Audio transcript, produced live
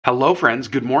Hello friends,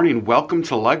 good morning. Welcome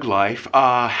to LeggLife.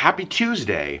 Happy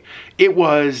Tuesday. It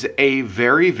was a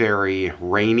very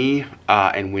rainy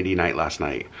and windy night last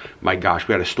night. My gosh,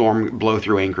 we had a storm blow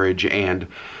through Anchorage and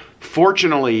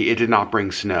fortunately it did not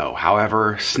bring snow.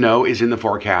 However, snow is in the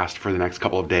forecast for the next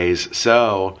couple of days,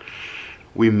 so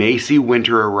we may see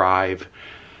winter arrive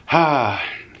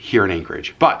here in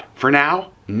Anchorage. But for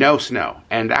now, no snow.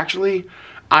 And actually,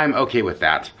 I'm okay with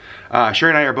that.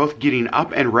 Sherri and I are both getting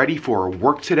up and ready for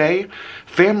work today.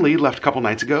 Family left a couple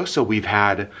nights ago, so we've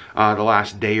had the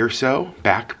last day or so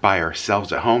back by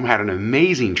ourselves at home. Had an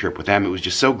amazing trip with them. It was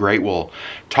just so great. We'll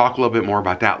talk a little bit more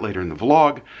about that later in the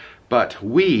vlog, but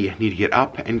we need to get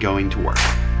up and going to work.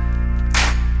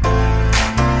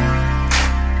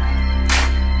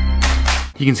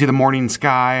 You can see the morning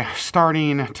sky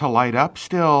starting to light up.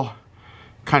 Still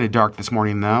kind of dark this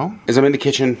morning though. As I'm in the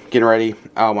kitchen getting ready,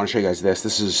 I want to show you guys this.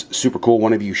 This is super cool.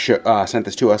 One of you sent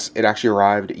this to us. It actually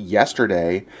arrived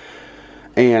yesterday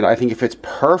and I think it fits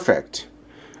perfect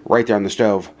right there on the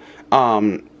stove.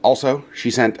 Also,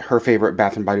 she sent her favorite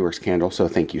Bath & Body Works candle, so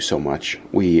thank you so much.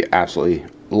 We absolutely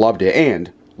loved it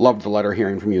and loved the letter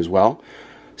hearing from you as well.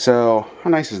 So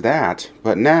how nice is that?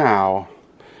 But now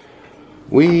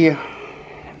we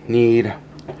need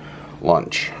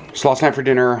lunch. So last night for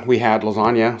dinner, we had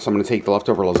lasagna. So I'm gonna take the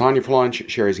leftover lasagna for lunch.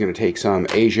 Sherri's gonna take some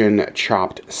Asian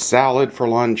chopped salad for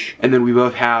lunch. And then we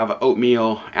both have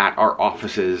oatmeal at our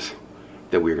offices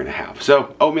that we're gonna have.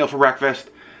 So oatmeal for breakfast,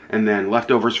 and then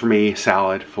leftovers for me,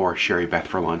 salad for Sherri Beth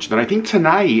for lunch. Then I think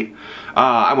tonight,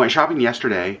 I went shopping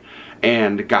yesterday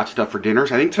and got stuff for dinner.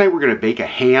 So I think tonight we're gonna bake a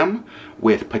ham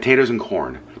with potatoes and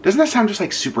corn. Doesn't that sound just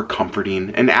like super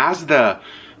comforting? And as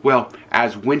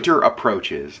winter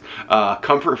approaches,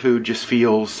 comfort food just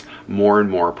feels more and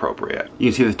more appropriate. You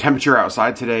can see the temperature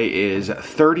outside today is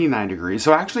 39 degrees,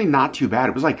 so actually not too bad.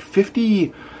 It was like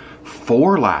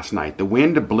 54 last night. The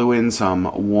wind blew in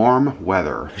some warm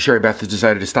weather. Sherri Beth has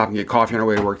decided to stop and get coffee on her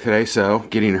way to work today, so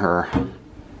getting her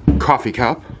coffee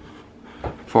cup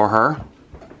for her.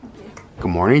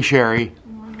 Good morning, Sherri. Good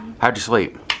morning. How'd you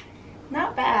sleep?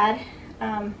 Not bad.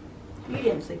 You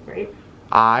didn't sleep great.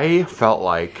 I felt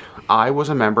like I was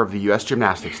a member of the U.S.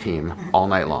 gymnastics team all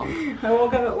night long. I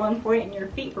woke up at one point and your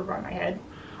feet were on my head.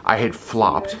 I had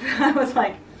flopped. I was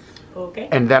like, okay.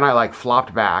 And then I like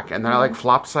flopped back, and then I like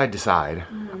flopped side to side.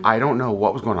 I don't know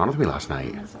what was going on with me last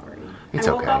night. I'm sorry. It's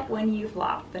I woke okay. up when you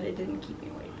flopped, but it didn't keep me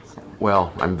awake. So.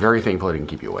 Well, I'm very thankful I didn't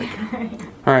keep you awake.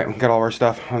 All right, got all our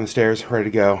stuff on the stairs, ready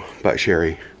to go. But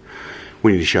Sherri,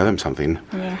 we need to show them something.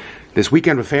 Yeah. This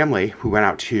weekend with family, we went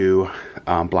out to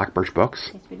Black Birch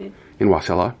Books. Yes, we did. In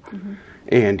Wasilla.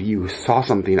 And you saw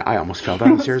something. I almost fell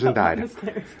down the stairs and died.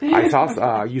 I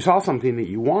saw you saw something that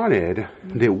you wanted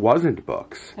that wasn't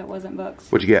books. That wasn't books.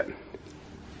 What'd you get?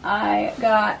 I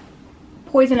got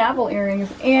poison apple earrings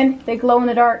and they glow in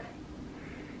the dark.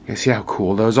 You see how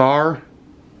cool those are?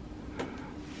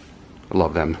 I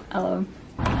love them. I love them.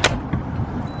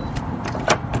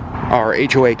 Our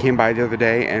HOA came by the other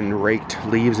day and raked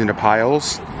leaves into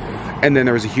piles. And then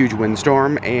there was a huge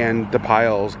windstorm and the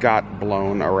piles got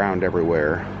blown around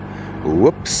everywhere.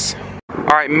 Whoops. All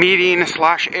right, meeting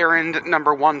slash errand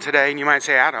number one today. And you might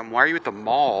say, Adam, why are you at the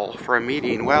mall for a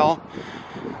meeting? Well,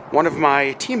 one of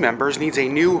my team members needs a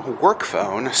new work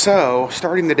phone. So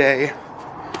starting the day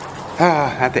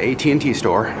at the AT&T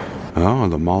store. Oh,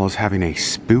 the mall is having a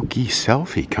spooky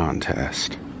selfie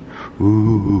contest.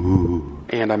 Ooh.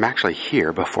 And I'm actually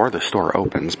here before the store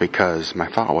opens because my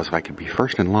thought was if I could be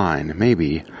first in line,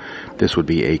 maybe this would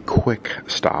be a quick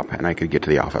stop and I could get to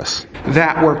the office.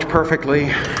 That worked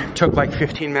perfectly. Took like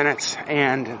 15 minutes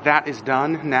and that is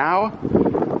done. Now,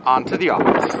 on to the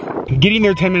office. Getting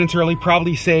there 10 minutes early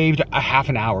probably saved a half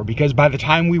an hour because by the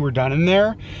time we were done in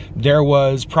there, there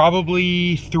was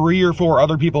probably 3 or 4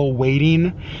 other people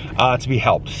waiting to be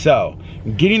helped. So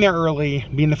getting there early,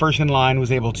 being the first in line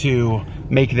was able to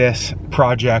make this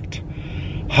project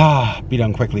be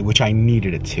done quickly, which I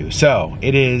needed it to. So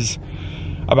it is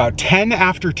about 10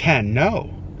 after 10.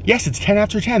 No, yes, it's 10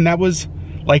 after 10. That was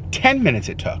like 10 minutes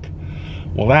it took.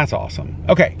 Well, that's awesome.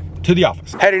 Okay. To the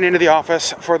office. Heading into the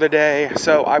office for the day,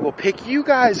 so I will pick you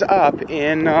guys up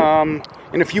in a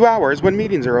few hours when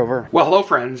meetings are over. Well, hello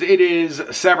friends. It is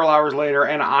several hours later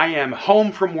and I am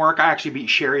home from work. I actually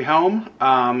beat Sherri home.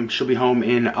 She'll be home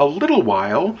in a little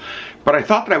while, but I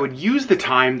thought that I would use the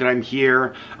time that I'm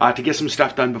here to get some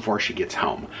stuff done before she gets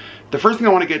home. The first thing I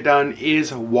want to get done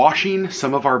is washing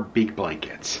some of our big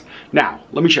blankets. Now,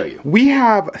 let me show you. We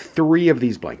have 3 of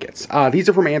these blankets. These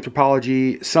are from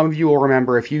Anthropology. Some of you will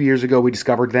remember a few years ago we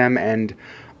discovered them and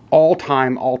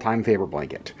all-time favorite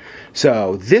blanket.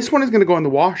 So this one is gonna go in the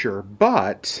washer,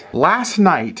 but last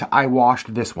night I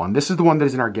washed this one. This is the one that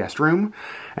is in our guest room.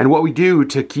 And what we do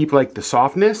to keep like the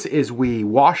softness is we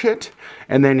wash it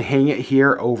and then hang it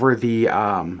here over the,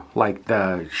 like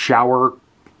the shower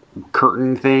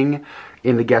curtain thing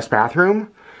in the guest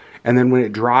bathroom. And then when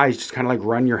it dries, just kind of like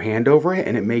run your hand over it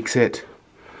and it makes it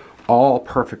all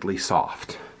perfectly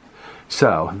soft.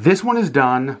 So this one is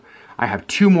done. I have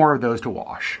 2 more of those to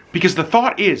wash. Because the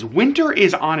thought is, winter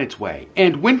is on its way,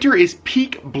 and winter is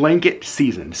peak blanket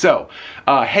season. So,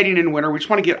 heading in winter, we just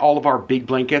want to get all of our big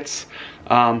blankets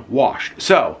washed.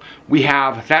 So, we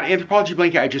have that Anthropologie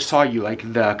blanket I just saw you,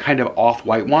 like the kind of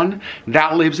off-white one,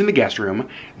 that lives in the guest room.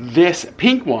 This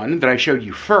pink one that I showed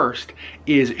you first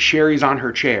is Sherri's on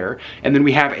her chair, and then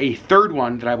we have a third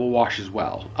one that I will wash as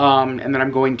well. And then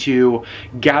I'm going to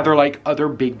gather like other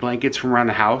big blankets from around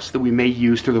the house that we may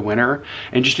use through the winter,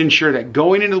 and just ensure that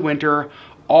going into the winter,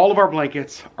 all of our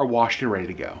blankets are washed and ready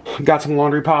to go. Got some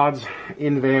laundry pods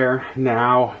in there.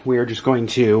 Now we are just going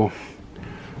to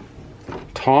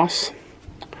toss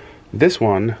this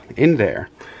one in there.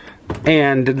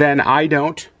 And then I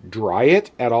don't dry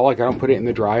it at all, like I don't put it in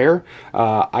the dryer.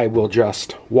 I will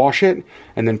just wash it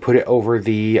and then put it over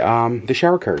the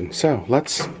shower curtain. So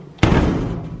let's,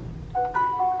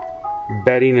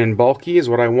 bedding and bulky is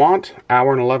what I want.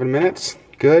 Hour and 11 minutes,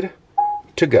 good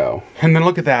to go. And then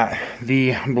look at that.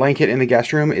 The blanket in the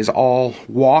guest room is all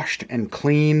washed and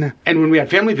clean. And when we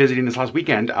had family visiting this last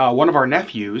weekend, one of our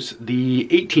nephews, the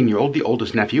 18-year-old, the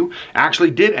oldest nephew,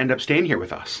 actually did end up staying here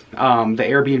with us. The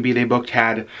Airbnb they booked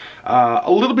had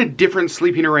a little bit different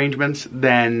sleeping arrangements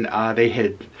than they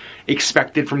had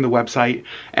expected from the website,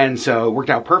 and so it worked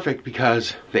out perfect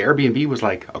because the Airbnb was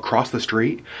like across the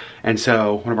street, and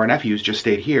so one of our nephews just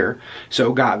stayed here.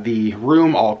 So got the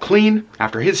room all clean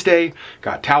after his stay,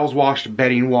 got towels washed,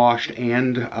 bedding washed,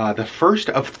 and the first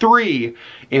of 3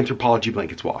 Anthropologie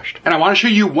blankets washed. And I want to show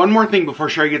you one more thing before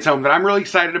Sherri gets home that I'm really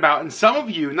excited about, and some of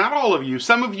you, not all of you,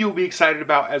 some of you will be excited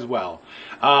about as well.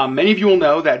 Many of you will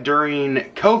know that during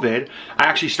COVID, I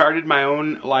actually started my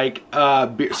own, like,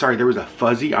 sorry, there was a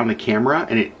fuzzy on the camera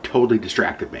and it totally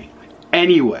distracted me.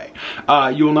 Anyway,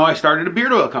 you will know I started a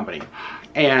beard oil company.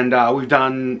 And we've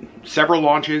done several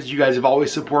launches. You guys have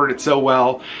always supported it so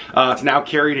well. It's now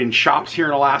carried in shops here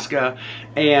in Alaska.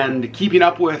 And keeping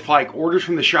up with like orders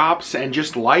from the shops and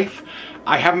just life,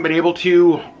 I haven't been able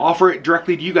to offer it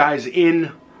directly to you guys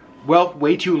in, well,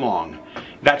 way too long.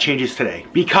 That changes today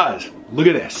because look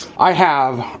at this. I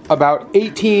have about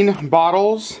 18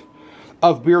 bottles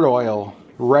of beard oil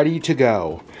ready to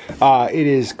go. It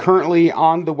is currently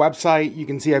on the website. You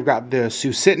can see I've got the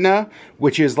Susitna,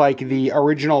 which is like the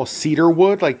original cedar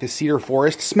wood, like the cedar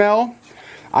forest smell.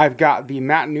 I've got the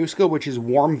Matanuska, which is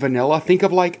warm vanilla. Think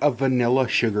of like a vanilla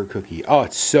sugar cookie. Oh,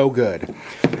 it's so good.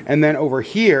 And then over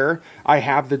here, I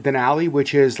have the Denali,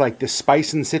 which is like the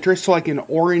spice and citrus, so like an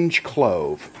orange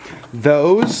clove.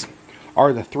 Those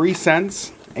are the 3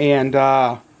 cents, and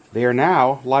they are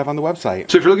now live on the website.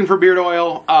 So if you're looking for beard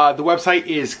oil, the website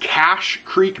is Cache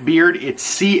Creek Beard.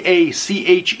 It's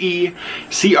CACHECREEK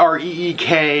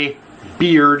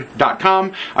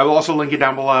beard.com. I will also link it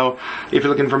down below if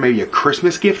you're looking for maybe a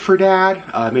Christmas gift for dad.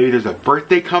 Maybe there's a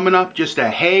birthday coming up. Just a,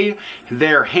 hey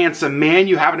there, handsome man,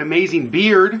 you have an amazing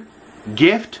beard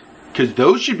gift, because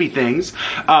those should be things.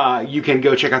 You can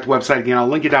go check out the website again. I'll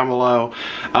link it down below.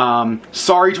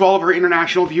 Sorry to all of our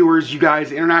international viewers. You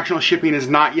guys, international shipping is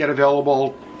not yet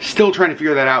available. Still trying to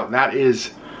figure that out. That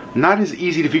is not as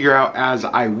easy to figure out as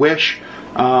I wish.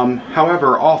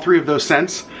 However, all 3 of those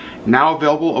scents now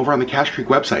available over on the Cache Creek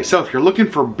website. So if you're looking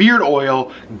for beard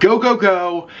oil, go, go,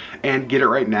 go, and get it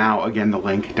right now. Again, the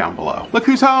link down below. Look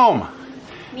who's home.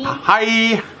 Me.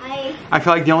 Hi. Hi. I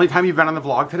feel like the only time you've been on the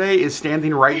vlog today is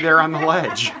standing right there on the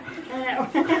ledge.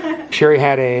 Sherri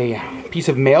had a piece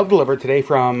of mail delivered today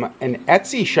from an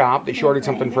Etsy shop that she ordered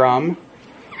something from.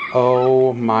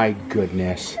 Oh my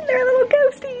goodness. They're little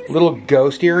ghosties. Little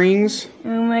ghost earrings.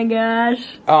 Oh my gosh.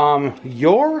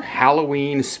 Your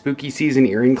Halloween spooky season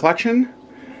earring collection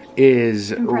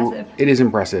is impressive. It is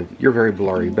impressive. You're very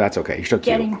blurry, but that's okay. You're still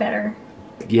cute. Getting better.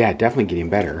 Yeah, definitely getting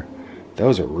better.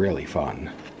 Those are really fun.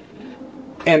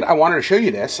 And I wanted to show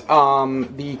you this.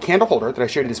 The candle holder that I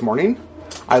showed you this morning,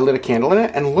 I lit a candle in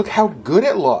it, and look how good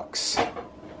it looks.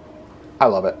 I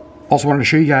love it. Also wanted to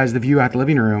show you guys the view out the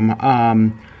living room.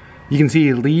 You can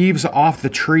see leaves off the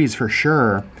trees for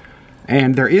sure.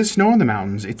 And there is snow in the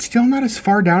mountains. It's still not as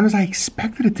far down as I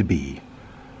expected it to be.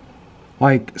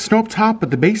 Like, snow up top,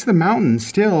 but the base of the mountain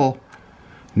still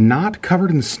not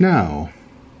covered in snow.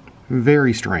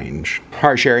 Very strange.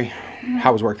 All right, Sherri,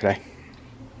 how was work today?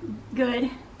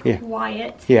 Good.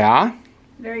 quiet. Yeah?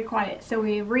 Very quiet. So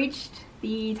we reached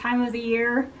the time of the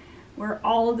year where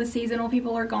all of the seasonal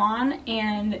people are gone,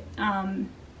 and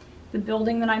the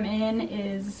building that I'm in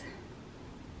is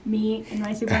me and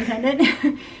my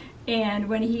superintendent. And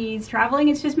when he's traveling,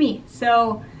 it's just me.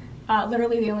 So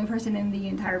literally the only person in the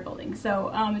entire building.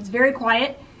 So it's very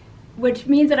quiet, which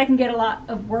means that I can get a lot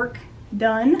of work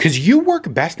done. Because you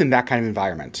work best in that kind of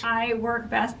environment. I work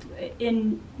best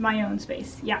in my own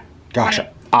space. Yeah. Gosh,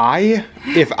 Quiet.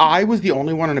 if I was the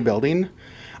only one in a building,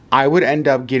 I would end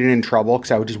up getting in trouble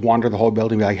because I would just wander the whole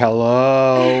building and be like,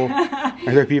 hello,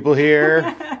 are there people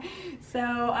here? So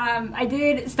I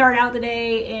did start out the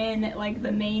day in like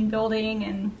the main building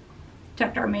and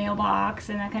checked our mailbox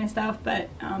and that kind of stuff, but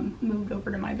moved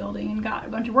over to my building and got a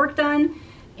bunch of work done.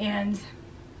 And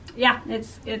yeah,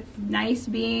 it's nice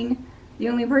being the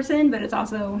only person, but it's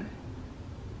also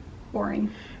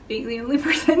boring being the only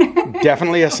person.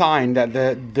 Definitely a sign that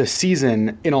the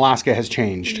season in Alaska has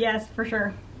changed. Yes, for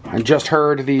sure. I just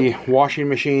heard the washing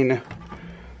machine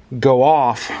go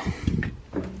off.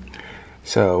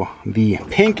 So the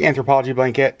pink anthropology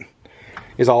blanket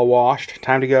is all washed.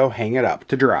 Time to go hang it up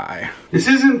to dry. This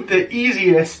isn't the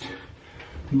easiest,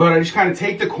 but I just kind of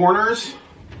take the corners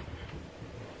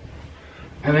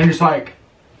and then just like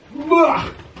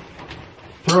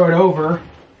throw it over.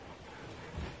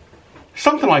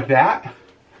 Something like that.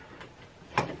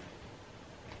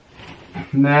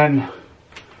 And then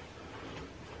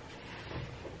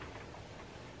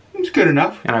it's good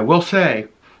enough. And I will say,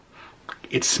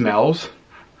 it smells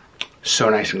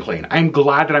so nice and clean. I'm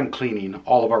glad that I'm cleaning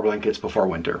all of our blankets before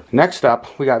winter. Next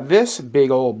up, we got this big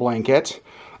old blanket.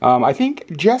 I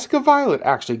think Jessica Violet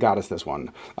actually got us this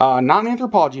one. Not an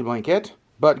anthropology blanket,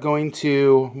 but going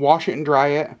to wash it and dry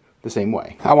it the same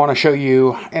way. I want to show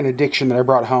you an addiction that I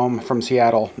brought home from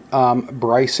Seattle.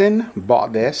 Bryson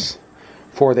bought this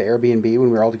for the Airbnb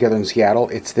when we were all together in Seattle.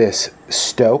 It's this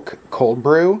Stoke cold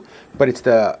brew, but it's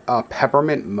the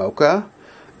peppermint mocha.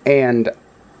 And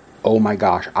oh my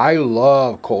gosh, I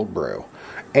love cold brew.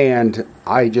 And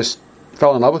I just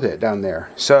fell in love with it down there.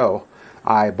 So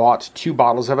I bought 2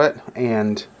 bottles of it,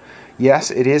 and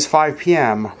yes, it is 5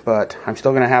 p.m., but I'm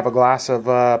still gonna have a glass of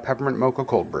peppermint mocha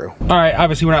cold brew. All right,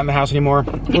 obviously we're not in the house anymore.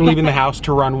 We're leaving the house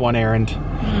to run one errand.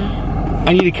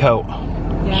 I need a coat.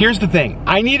 Yeah. Here's the thing,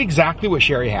 I need exactly what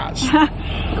Sherri has. A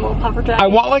little puffer jacket. I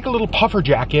want like a little puffer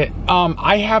jacket.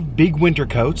 I have big winter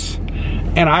coats,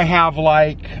 and I have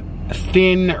like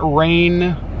thin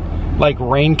raincoat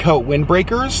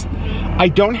windbreakers. I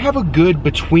don't have a good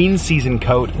between season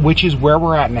coat, which is where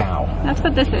we're at now. That's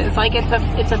what this is. Like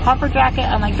it's a puffer jacket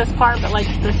on like this part, but like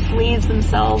the sleeves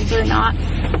themselves are not.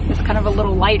 It's kind of a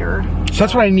little lighter. So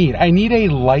that's what I need. I need a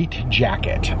light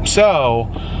jacket. So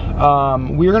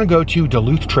we're gonna go to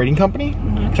Duluth Trading Company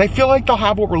because I feel like they'll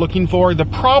have what we're looking for. The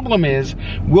problem is,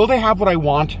 will they have what I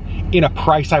want in a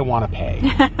price I want to pay?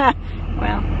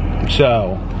 Well.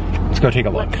 So let's go take a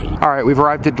look. All right, we've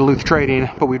arrived at Duluth Trading,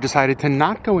 but we've decided to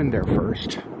not go in there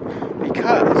first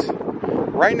because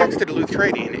right next to Duluth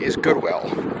Trading is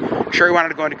Goodwill. Sherri wanted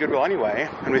to go into Goodwill anyway,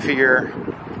 and we figure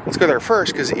let's go there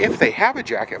first because if they have a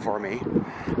jacket for me,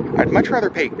 I'd much rather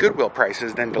pay Goodwill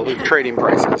prices than Duluth Trading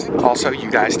prices. Also,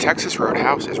 you guys, Texas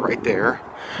Roadhouse is right there,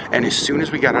 and as soon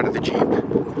as we got out of the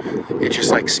Jeep, it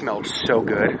just like smelled so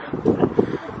good.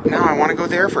 Now I want to go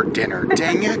there for dinner,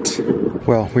 dang it.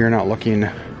 Well, we are not looking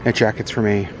at jackets for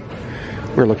me.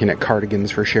 We're looking at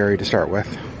cardigans for Sherri to start with.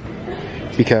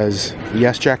 Because,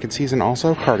 yes, jacket season,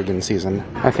 also cardigan season.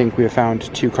 I think we have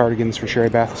found 2 cardigans for Sherri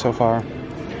Beth so far.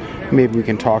 Maybe we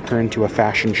can talk her into a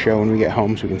fashion show when we get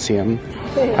home so we can see them.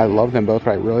 I love them both,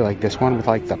 but I really like this one with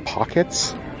like the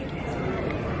pockets.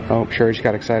 Oh, Sherri just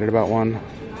got excited about one.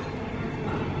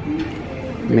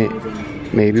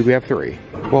 Maybe we have 3.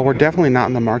 Well, we're definitely not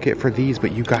in the market for these,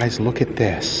 but you guys, look at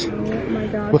this. Oh my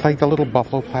gosh. With like the little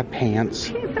buffalo plaid pants.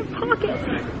 Pants have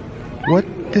pockets.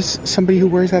 What does somebody who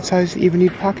wears that size even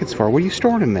need pockets for? What are you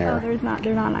storing in there? Oh,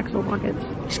 they're not actual pockets.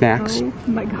 Snacks? Oh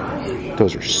my gosh.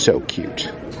 Those are so cute.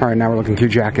 All right, now we're looking through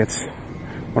jackets.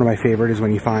 One of my favorite is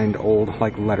when you find old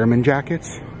like Letterman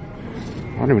jackets.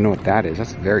 I don't even know what that is.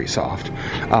 That's very soft.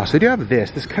 So they do have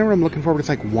this. This is kind of what I'm looking for, but it's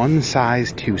like one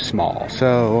size too small.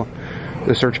 So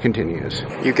the search continues.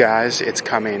 You guys, it's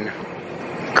coming.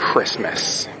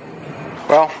 Christmas.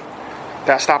 Well,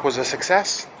 that stop was a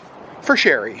success for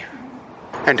Sherri.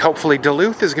 And hopefully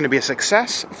Duluth is going to be a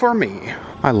success for me.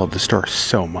 I love the store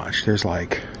so much. There's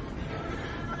like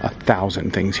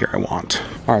 1,000 things here I want.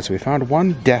 All right, so we found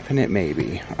one definite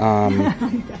maybe.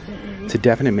 It's a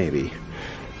definite maybe.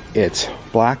 It's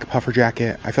black puffer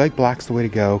jacket. I feel like black's the way to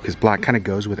go because black kind of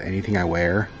goes with anything I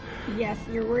wear. Yes,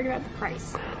 you're worried about the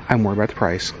price. I'm worried about the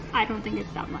price. I don't think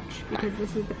it's that much because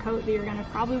this is the coat that you're gonna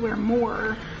probably wear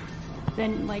more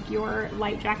than like your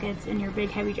light jackets and your big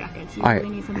heavy jackets. You really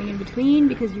need something in between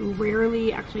because you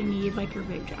rarely actually need like your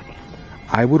big jacket.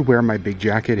 I would wear my big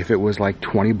jacket if it was like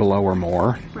 20 below or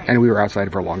more, and we were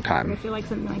outside for a long time. I feel like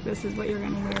something like this is what you're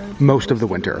gonna wear most of the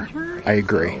winter. I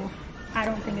agree. So I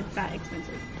don't think it's that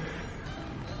expensive.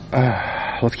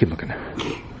 Let's keep looking.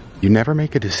 You never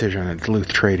make a decision at Duluth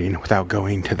Trading without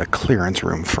going to the clearance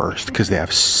room first, because they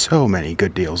have so many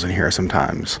good deals in here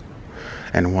sometimes.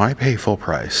 And why pay full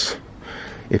price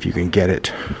if you can get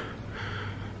it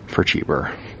for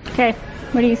cheaper? Okay,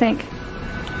 what do you think?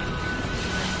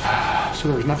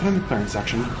 So there's nothing in the clearance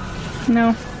section.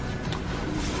 No.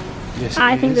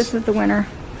 I think this is the winner.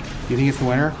 You think it's the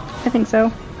winner? I think so.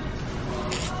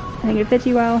 I think it fits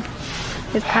you well.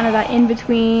 It's kind of that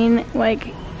in-between, like,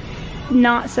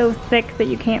 not so thick that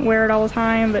you can't wear it all the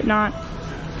time, but not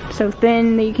so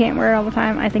thin that you can't wear it all the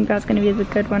time. I think that's going to be the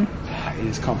good one. It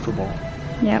is comfortable.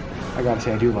 Yep. I gotta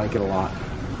say, I do like it a lot.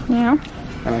 Yeah.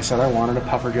 And I said I wanted a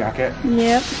puffer jacket.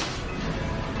 Yep.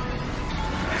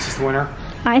 Is this the winner?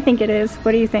 I think it is.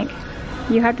 What do you think?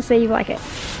 You have to say you like it.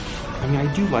 I mean,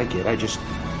 I do like it. I just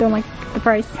don't like the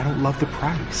price. I don't love the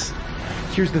price.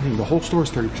 Here's the thing. The whole store is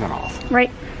 30% off.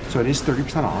 Right. So it is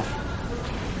 30% off.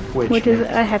 Which is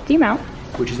a hefty amount.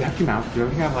 Which is a hefty amount. The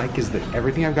other thing I like is that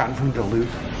everything I've gotten from Duluth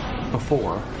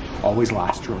before always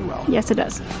lasts really well. Yes, it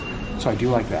does. So I do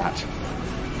like that.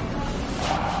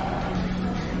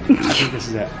 I think this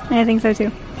is it. I think so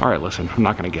too. All right, listen, I'm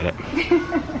not going to get it.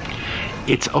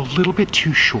 It's a little bit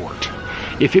too short.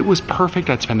 If it was perfect,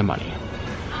 I'd spend the money.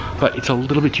 But it's a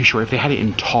little bit too short. If they had it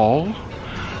in tall,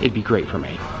 it'd be great for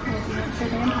me.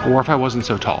 Or if I wasn't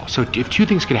so tall. So if two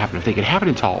things could happen, if they could have it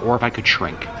in tall, or if I could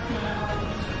shrink.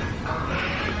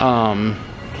 I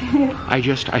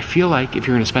feel like if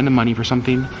you're going to spend the money for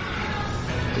something,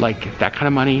 like that kind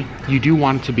of money, you do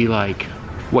want it to be like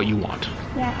what you want.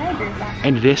 Yeah, I agree with that.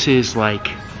 And this is like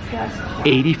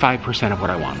 85% of what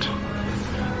I want.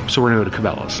 So we're gonna go to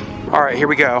Cabela's. All right, here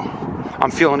we go.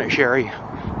 I'm feeling it, Sherri.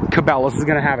 Cabela's is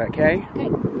gonna have it, okay? Okay.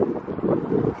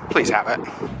 Please have it.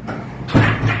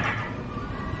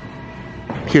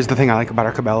 Here's the thing I like about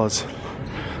our Cabela's.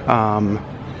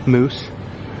 Moose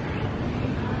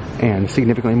and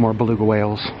significantly more beluga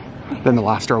whales than the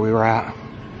last store we were at.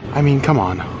 I mean, come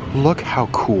on. Look how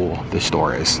cool this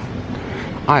store is.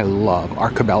 I love our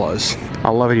Cabela's.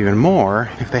 I'll love it even more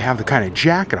if they have the kind of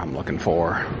jacket I'm looking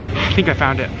for. I think I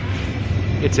found it.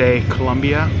 It's a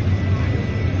Columbia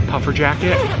puffer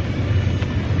jacket,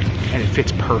 and it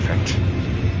fits perfect.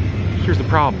 Here's the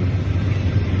problem.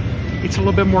 It's a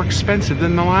little bit more expensive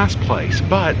than the last place,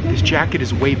 but this jacket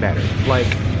is way better. Like,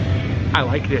 I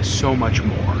like this so much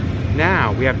more.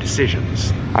 Now we have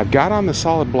decisions. I've got on the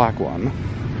solid black one.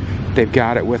 They've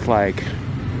got it with like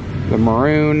the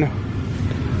maroon,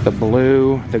 the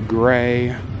blue, the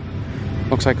gray.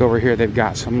 Looks like over here they've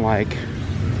got some like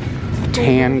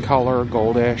tan color,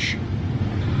 goldish.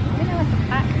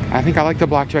 I think I like the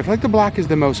black too. I feel like the black is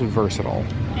the most versatile.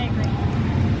 I agree.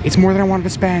 It's more than I wanted to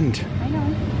spend. I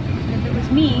know. If it was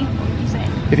me, what would you say?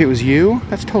 If it was you,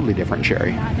 that's totally different,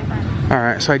 Sherri. Not different. All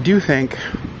right, so I do think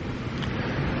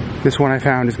this one I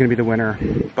found is gonna be the winner,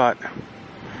 but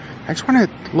I just wanna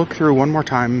look through one more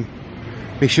time,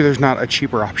 make sure there's not a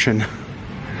cheaper option.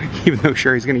 Even though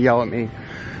Sherri's gonna yell at me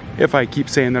if I keep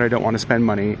saying that I don't want to spend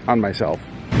money on myself.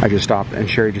 I just stopped and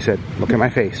Sherri just said, look at my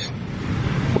face.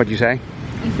 What'd you say?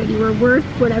 I said you were worth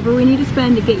whatever we need to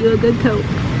spend to get you a good coat.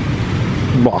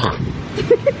 Blah.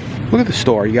 Look at the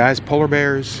store, you guys. Polar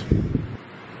bears,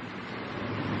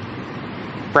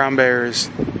 brown bears,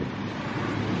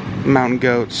 mountain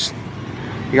goats.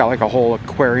 You got like a whole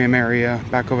aquarium area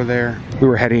back over there. We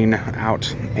were heading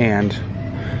out and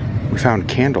we found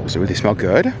candles. Do they smell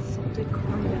good?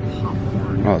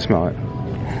 Oh, let's smell it.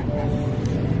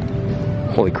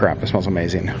 Holy crap, this smells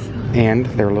amazing. And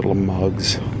their little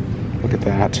mugs. Look at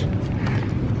that.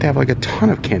 They have like a ton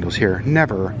of candles here.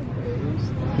 Never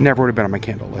would have been on my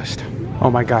candle list. Oh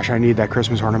my gosh, I need that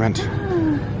Christmas ornament.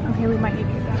 Okay, we might need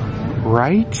to get that ornament.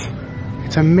 Right?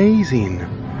 It's amazing.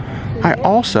 I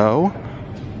also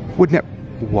would never.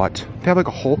 What? They have like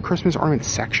a whole Christmas ornament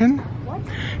section? What?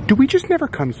 Do we just never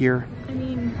come here? I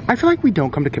mean, I feel like we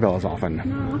don't come to Cabela's often.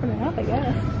 not often enough, I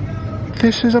guess.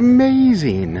 This is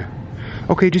amazing.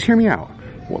 Okay, just hear me out.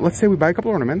 Well, let's say we buy a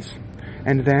couple ornaments,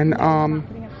 and then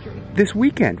this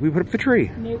weekend we put up the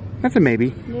tree. Nope. That's a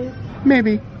maybe. Nope.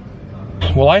 Maybe.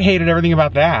 Well, I hated everything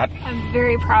about that. I'm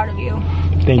very proud of you.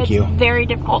 Thank you. It's very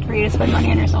difficult for you to spend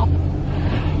money on yourself.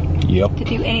 Yep. To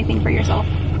do anything for yourself.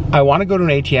 I want to go to an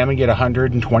ATM and get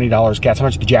 $120. Guess how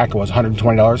much the jacket was?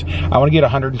 $120. I want to get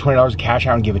 $120 cash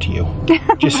out and give it to you.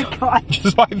 Just, oh my God.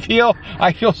 Just so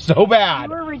I feel so bad.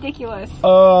 You were ridiculous.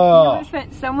 Oh. You would have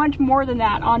spent so much more than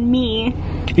that on me.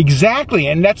 Exactly,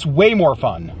 and that's way more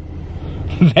fun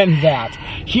than that.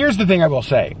 Here's the thing I will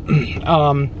say.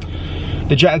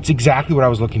 The jacket's exactly what I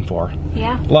was looking for.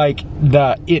 Yeah. Like,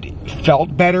 it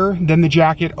felt better than the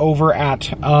jacket over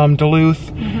at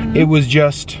Duluth. It was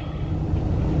just...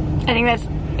 I think that's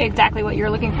exactly what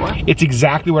you're looking for. It's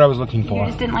exactly what I was looking for. You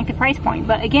just didn't like the price point.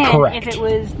 But again, Correct. if it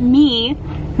was me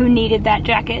who needed that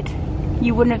jacket,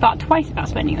 you wouldn't have thought twice about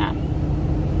spending that.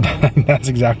 That's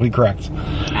exactly correct.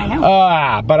 I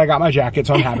know. But I got my jacket,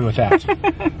 so I'm happy with that.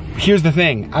 Here's the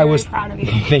thing. Very proud of you.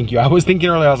 Thank you. I was thinking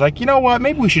earlier, I was like, you know what?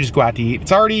 Maybe we should just go out to eat.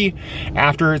 It's already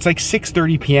after, it's like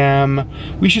 6:30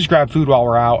 p.m. We should just grab food while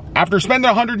we're out. After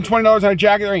spending $120 on a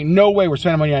jacket, there ain't no way we're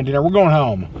spending money on dinner. We're going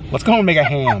home. Let's go home and make a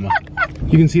ham.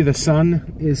 You can see the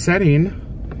sun is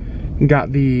setting. We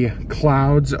got the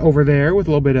clouds over there with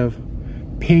a little bit of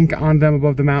pink on them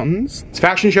above the mountains. It's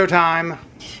fashion show time.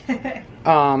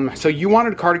 So you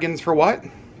wanted cardigans for what?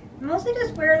 Mostly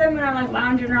just wear them when I'm like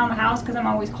lounging around the house because I'm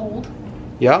always cold.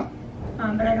 Yeah.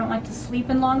 But I don't like to sleep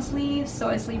in long sleeves, so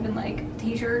I sleep in like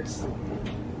t-shirts.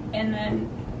 And then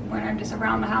when I'm just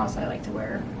around the house, I like to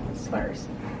wear sweaters.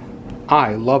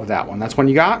 I love that one. That's one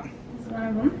you got? This is one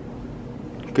of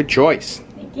them. Good choice.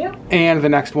 Thank you. And the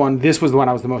next one, this was the one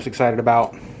I was the most excited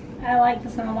about. I like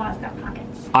this one a lot. It's got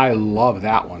pockets. I love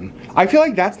that one. I feel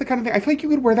like that's the kind of thing, I feel like you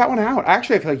could wear that one out.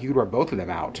 Actually, I feel like you could wear both of them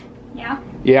out. Yeah?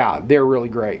 Yeah, they're really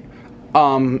great.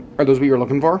 Are those what you're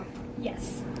looking for?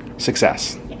 Yes.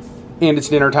 Success. Yes. And it's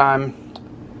dinner time.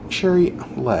 Sherri,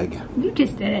 Legg. You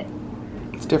just did it.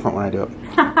 It's different when I do it.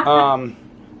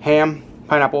 Ham,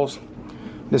 pineapples.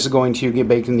 This is going to get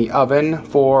baked in the oven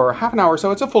for half an hour.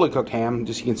 So it's a fully cooked ham.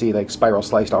 Just you can see like spiral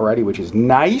sliced already, which is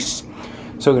nice.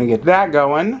 So we're gonna get that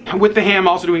going. With the ham,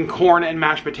 also doing corn and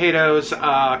mashed potatoes.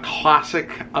 Classic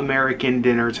American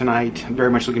dinner tonight. I'm very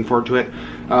much looking forward to it.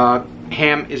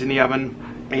 Ham is in the oven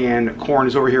and corn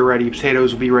is over here ready.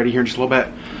 Potatoes will be ready here in just a little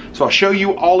bit. So I'll show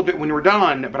you all of it when we're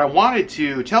done, but I wanted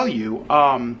to tell you,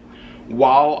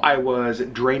 while I was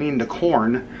draining the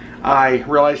corn, I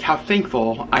realized how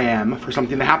thankful I am for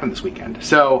something that happened this weekend.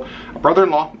 So, a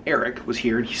brother-in-law, Eric, was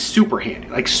here, and he's super handy,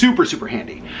 like super, super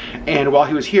handy. And while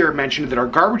he was here, mentioned that our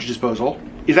garbage disposal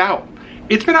is out.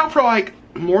 It's been out for like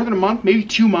more than a month, maybe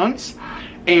 2 months.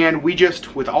 And we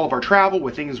just, with all of our travel,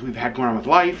 with things we've had going on with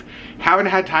life, haven't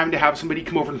had time to have somebody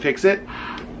come over and fix it.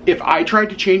 If I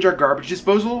tried to change our garbage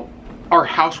disposal, our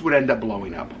house would end up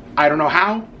blowing up. I don't know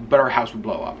how, but our house would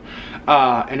blow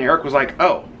up. And Eric was like,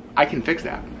 oh, I can fix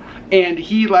that. And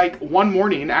he, like, one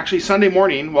morning, actually Sunday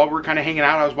morning, while we were kind of hanging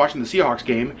out, I was watching the Seahawks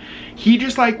game, he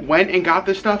just, like, went and got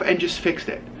this stuff and just fixed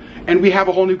it. And we have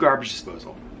a whole new garbage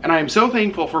disposal. And I am so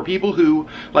thankful for people who,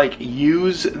 like,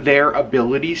 use their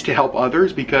abilities to help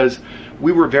others, because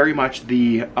we were very much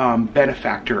the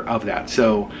benefactor of that.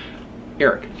 So,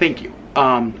 Eric, thank you.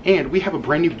 And we have a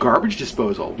brand new garbage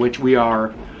disposal, which we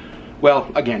are...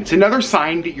 Well, again, it's another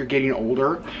sign that you're getting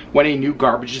older when a new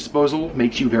garbage disposal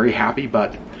makes you very happy,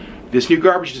 but this new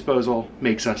garbage disposal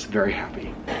makes us very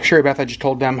happy. Sherri Beth, I just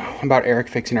told them about Eric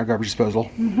fixing our garbage disposal,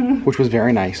 which was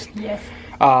very nice. Yes.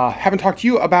 Haven't talked to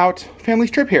you about family's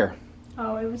trip here.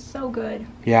 Oh, it was so good.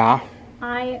 Yeah.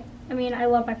 I mean, I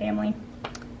love my family.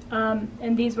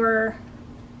 And these were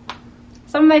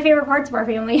some of my favorite parts of our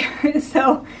family.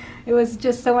 So it was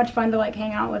just so much fun to like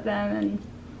hang out with them and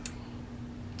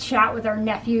chat with our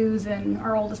nephews, and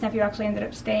our oldest nephew actually ended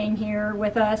up staying here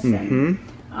with us, and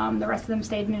the rest of them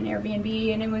stayed in an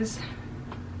Airbnb, and it was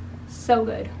so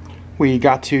good. We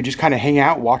got to just kind of hang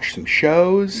out, watch some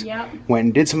shows, Yep. went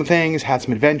and did some things, had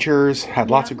some adventures,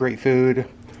 had lots of great food.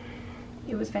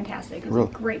 It was fantastic. It was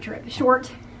a great trip.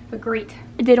 Short, but great.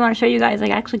 I did want to show you guys, I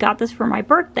actually got this for my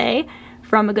birthday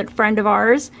from a good friend of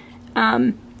ours.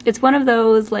 It's one of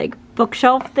those like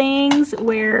bookshelf things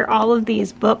where all of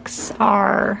these books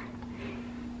are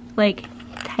like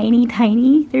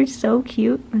tiny. They're so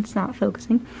cute. It's not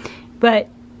focusing. But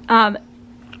I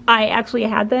actually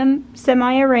had them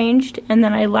semi-arranged, and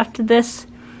then I left this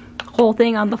whole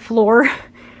thing on the floor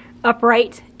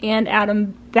upright, and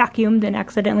Adam vacuumed and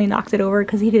accidentally knocked it over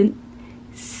because he didn't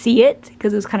see it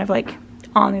because it was kind of like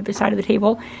on the other side of the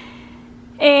table.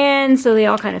 And so they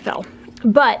all kind of fell.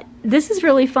 But this is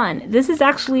really fun. This is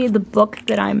actually the book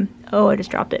that I just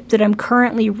dropped it, that I'm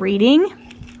currently reading.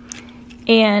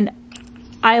 And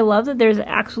I love that there's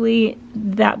actually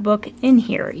that book in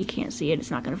here. You can't see it, it's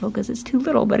not going to focus, it's too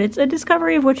little, but it's A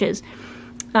Discovery of Witches,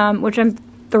 which I'm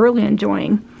thoroughly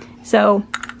enjoying. So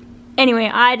Anyway,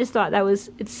 I just thought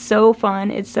it's so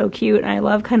fun, it's so cute, and I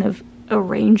love kind of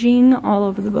arranging all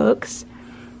of the books.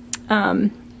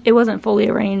 It wasn't fully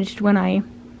arranged when I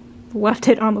left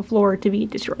it on the floor to be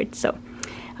destroyed, so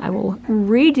I will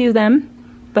redo them,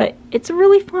 but it's a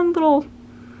really fun little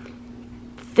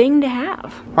thing to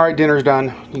have. All right, dinner's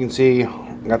done. You can see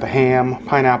I got the ham,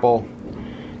 pineapple,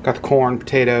 got the corn,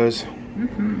 potatoes.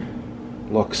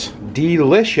 Looks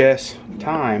delicious.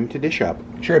 Time to dish up.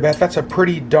 Sherry Beth, that's a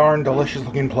pretty darn delicious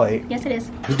looking plate. Yes, it is.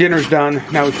 Dinner's done.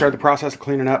 Now we've started the process of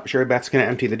cleaning up. Sherry Beth's gonna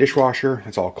empty the dishwasher.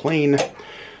 It's all clean.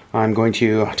 I'm going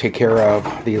to take care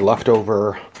of the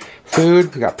leftover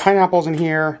food. We got pineapples in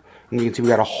here, and you can see we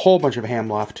got a whole bunch of ham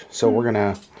left. So we're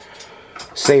gonna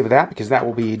save that because that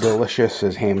will be delicious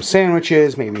as ham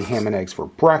sandwiches, maybe ham and eggs for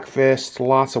breakfast.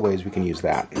 Lots of ways we can use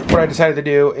that. What I decided to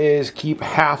do is keep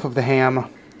half of the ham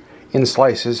in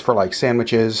slices for like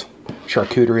sandwiches,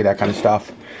 charcuterie, that kind of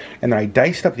stuff. And then I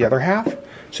diced up the other half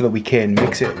so that we can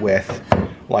mix it with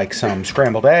like some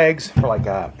scrambled eggs for like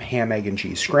a ham, egg, and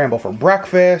cheese scramble for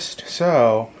breakfast.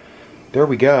 So there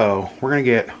we go. We're gonna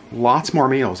get lots more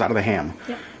meals out of the ham.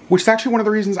 Yep. Which is actually one of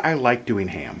the reasons I like doing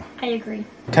ham. I agree.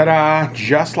 Ta-da,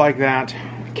 just like that.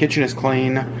 Kitchen is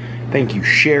clean. Thank you,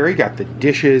 Sherry. Got the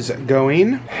dishes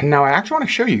going. Now I actually want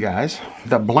to show you guys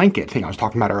the blanket thing I was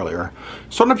talking about earlier.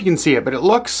 So I don't know if you can see it, but it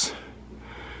looks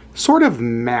sort of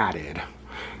matted.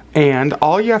 And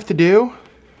all you have to do,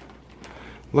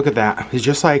 look at that, is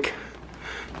just like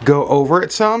go over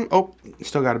it some. Oh,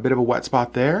 still got a bit of a wet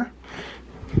spot there.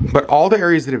 But all the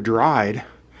areas that have dried,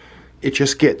 it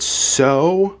just gets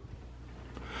so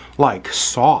like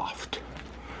soft.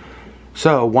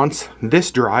 So once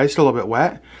this dries, still a little bit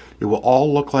wet, it will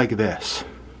all look like this.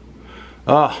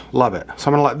 Oh, love it. So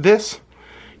I'm gonna let this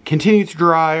continue to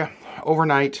dry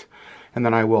overnight, and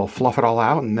then I will fluff it all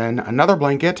out, and then another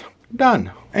blanket,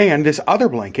 done. And this other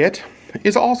blanket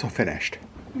is also finished.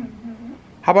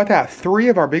 How about that? 3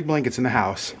 of our big blankets in the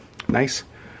house. Nice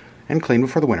and clean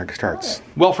before the winter starts.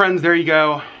 Well, friends, there you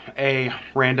go. A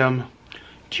random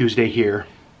Tuesday here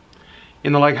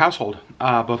in the Legg household.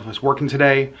 Both of us working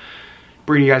today,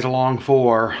 bringing you guys along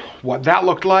for what that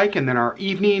looked like, and then our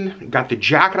evening. Got the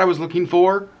jacket I was looking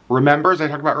for. Remember, as I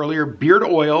talked about earlier, beard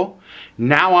oil,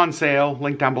 now on sale,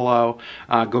 link down below.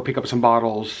 Go pick up some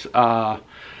bottles.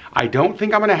 I don't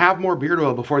think I'm gonna have more beard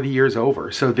oil before the year's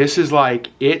over. So this is like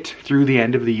it through the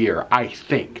end of the year, I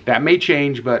think. That may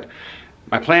change, but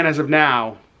my plan as of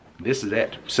now, this is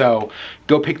it. So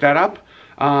go pick that up.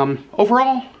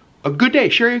 Overall, a good day.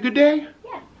 Sherry, a good day?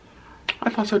 Yeah. I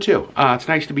thought so too. It's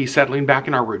nice to be settling back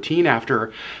in our routine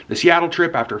after the Seattle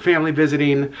trip, after family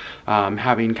visiting.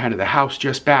 Having kind of the house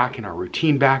just back and our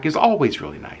routine back is always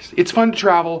really nice. It's fun to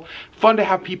travel, fun to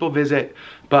have people visit,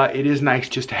 but it is nice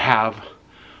just to have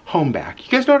home back.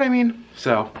 You guys know what I mean?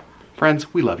 So,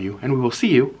 friends, we love you, and we will see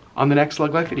you on the next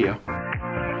LeggLife video.